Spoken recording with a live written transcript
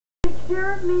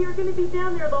care of me? You're going to be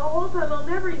down there the whole time. I'll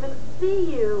never even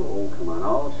see you. Oh, come on,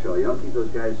 I'll show you. I'll keep those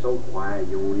guys so quiet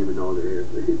you won't even know they're here.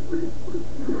 Please, please, please.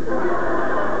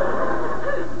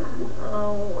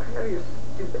 Oh, how your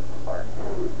stupid part.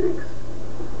 Thanks.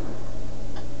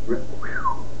 You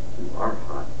are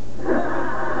hot.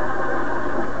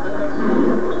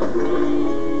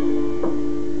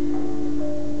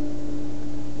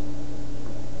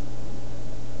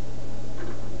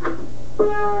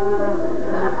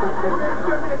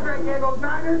 Those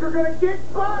Niners are going to get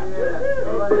fucked. We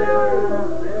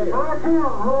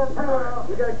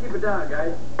gotta keep it down,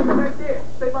 guys. Right there.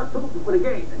 Save our tootin' for the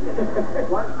game.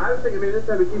 What? I was thinking maybe this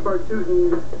time we keep our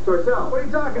tootin' to ourselves. What are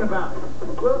you talking about?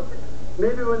 Well,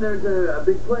 maybe when there's a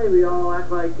big play, we all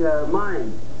act like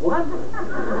mime. What?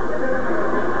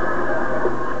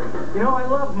 You know, I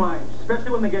love mine,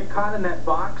 especially when they get caught in that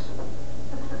box.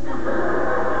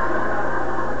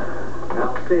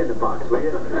 Now, stay in the box, will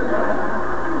you?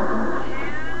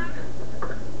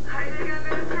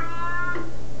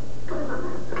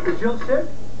 Is Jill sick?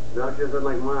 No, she doesn't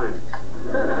like mine.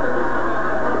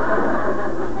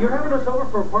 You're having us over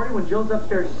for a party when Jill's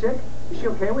upstairs sick? Is she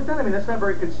okay with that? I mean, that's not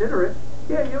very considerate.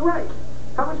 Yeah, you're right.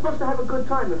 How are we supposed to have a good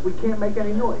time if we can't make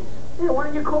any noise? Yeah, why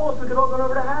don't you call us? We could all go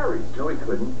over to Harry's. No, he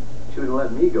couldn't. She wouldn't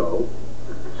let me go.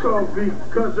 So,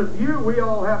 because of you, we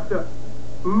all have to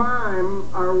mime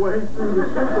our way through the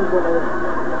Super Bowl.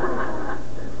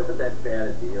 It's not that bad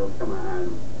a deal. Come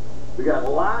on. We got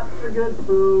lots of good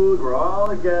food. We're all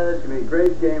together. It's going to be a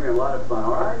great game. We have a lot of fun,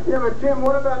 all right? Yeah, but Tim,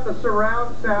 what about the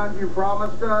surround sound you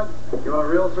promised us? You want a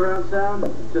real surround sound?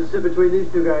 Just sit between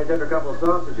these two guys after a couple of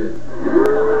sausages.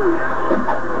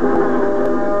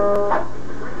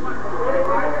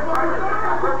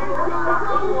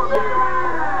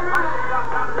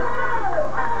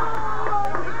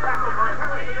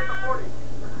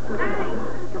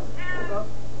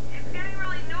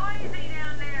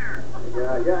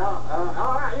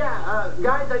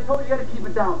 Guys, I told you to keep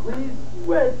it down, please.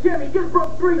 Wait, Jimmy just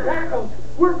broke 3 tackles.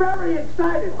 We're very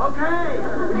excited. Okay.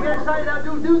 When you get excited, now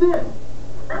do this.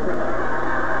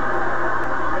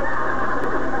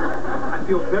 I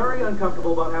feel very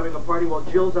uncomfortable about having a party while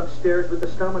Jill's upstairs with the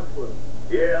stomach flu.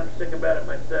 Yeah, I'm sick about it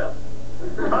myself.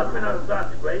 Toss me another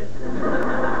sausage, please.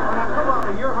 Now, come on,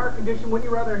 in your heart condition, wouldn't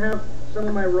you rather have some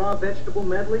of my raw vegetable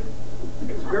medley?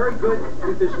 It's very good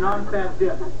with this non-fat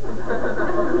dip. Yeah,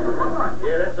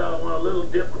 that's all I want, a little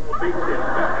dip from a big dip.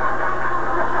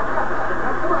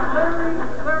 Now, come on,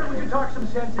 Larry, would you talk some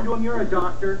sense into him? You're a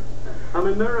doctor. I'm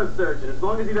a neurosurgeon. As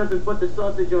long as he doesn't put the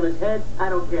sausage on his head, I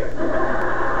don't care.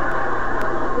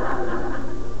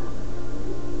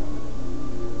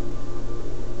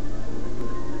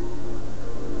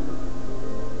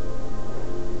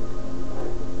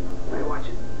 Hey, watch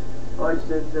it. Oh,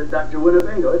 it's Dr.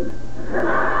 Winnebago, isn't it?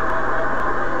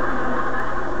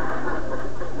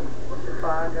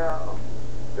 Fargo.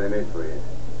 What I made for you.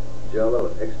 Jell-O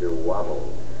with extra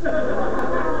wobble.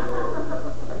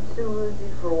 I'm too woozy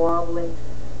for wobbling.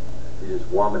 You just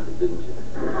vomited, didn't you?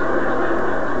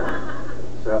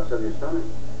 So upset your stomach?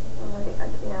 I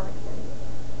can't.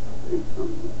 Eat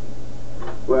something.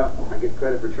 Well, I get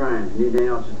credit for trying. If you need anything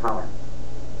else, just holler.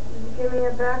 Did you give me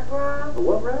a back rub? A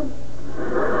what rub?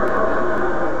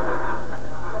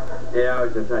 Yeah, I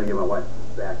was just trying to get my wife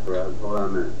back rub. Hold on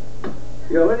a minute.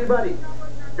 Yo, anybody?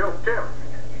 Yo, Tim.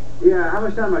 Yeah, how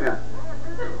much time I got?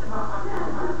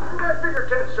 I figure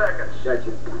 10 seconds.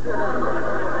 Gotcha. You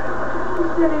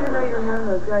said even though you're having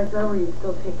those guys over, you'd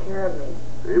still take care of me.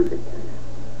 I am taking care of you.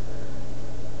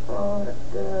 Oh, that's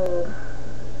good.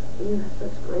 You have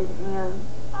such great hands.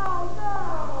 Oh, no!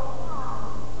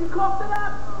 You coughed it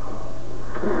up?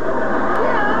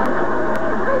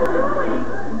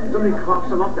 Somebody coughs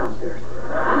them up downstairs.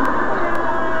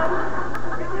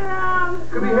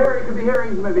 Could be Harry, could be Harry.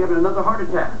 He might be having another heart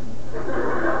attack.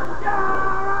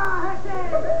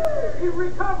 He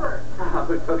recovered.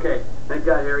 It's okay. Thank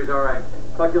God Harry's all right.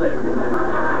 Talk to you later.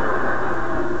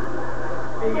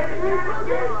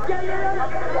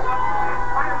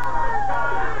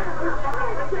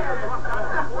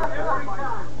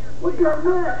 What's your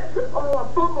man? Oh, a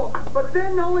fumble. But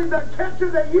then only the catch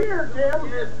of the year, Tim.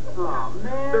 Yes. Oh,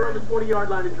 man. They're on the 20-yard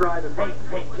line and driving. Hey,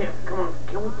 Tim, come on.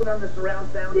 Can we put on the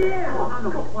surround sound? Yeah. Oh, no,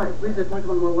 quiet. Please, I talk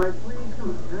to my wife. Please, come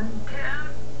on, guys.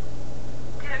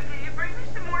 Tim, can you bring me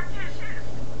some more tissues?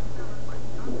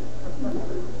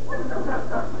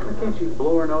 Why can't she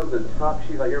blow her nose and top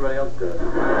sheet like everybody else does?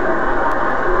 Well,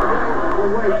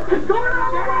 wait. It's going on!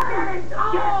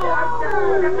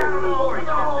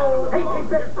 Hey,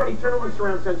 Betty, turn on the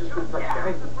surround sound just for a second.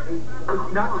 Hey,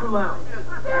 not too loud. Is this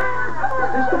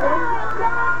the one?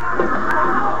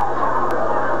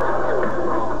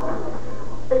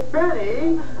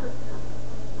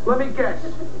 Let me guess.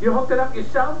 You hooked it up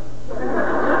yourself?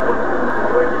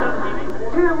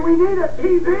 Tim, we need a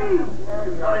TV!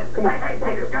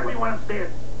 Hey, there's got to be one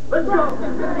upstairs. Let's go!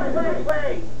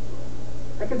 Wait!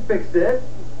 I can fix this.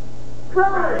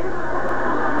 Right!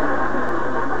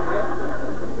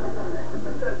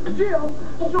 Jill,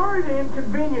 sorry to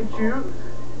inconvenience you.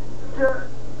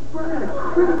 We're at a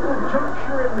critical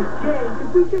juncture in the game.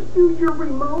 Could we just use your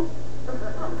remote?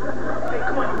 Hey,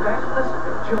 come on, you guys. Listen,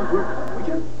 Jill, we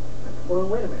just... Well,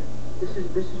 wait a minute. This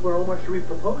is where Omar Sharif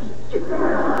proposes. Change the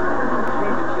channel.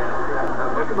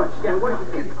 Come on, yeah,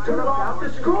 turn it off the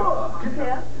score.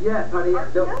 Yes, honey. No.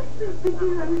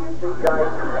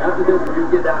 Guys, after this, you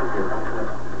get down here.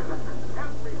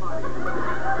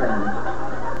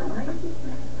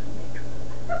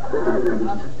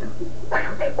 Why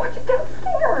don't they watch it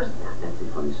downstairs? That's a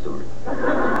funny story. I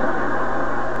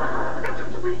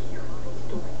don't want to hear a funny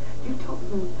story. You told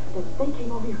me that they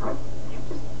came over here. You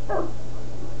just... Oh.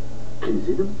 Can you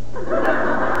see them?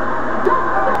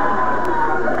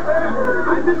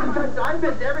 I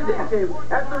missed everything, Tim.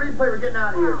 After the replay, we're getting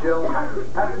out of here, Jill.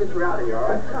 After this, we're out of here, all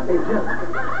right? Hey, Jill.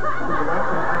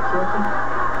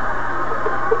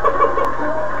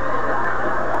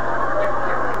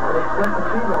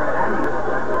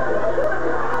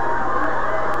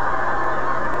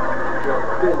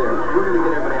 Stay there. We're going to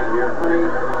get everybody out of here.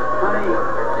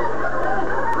 Honey.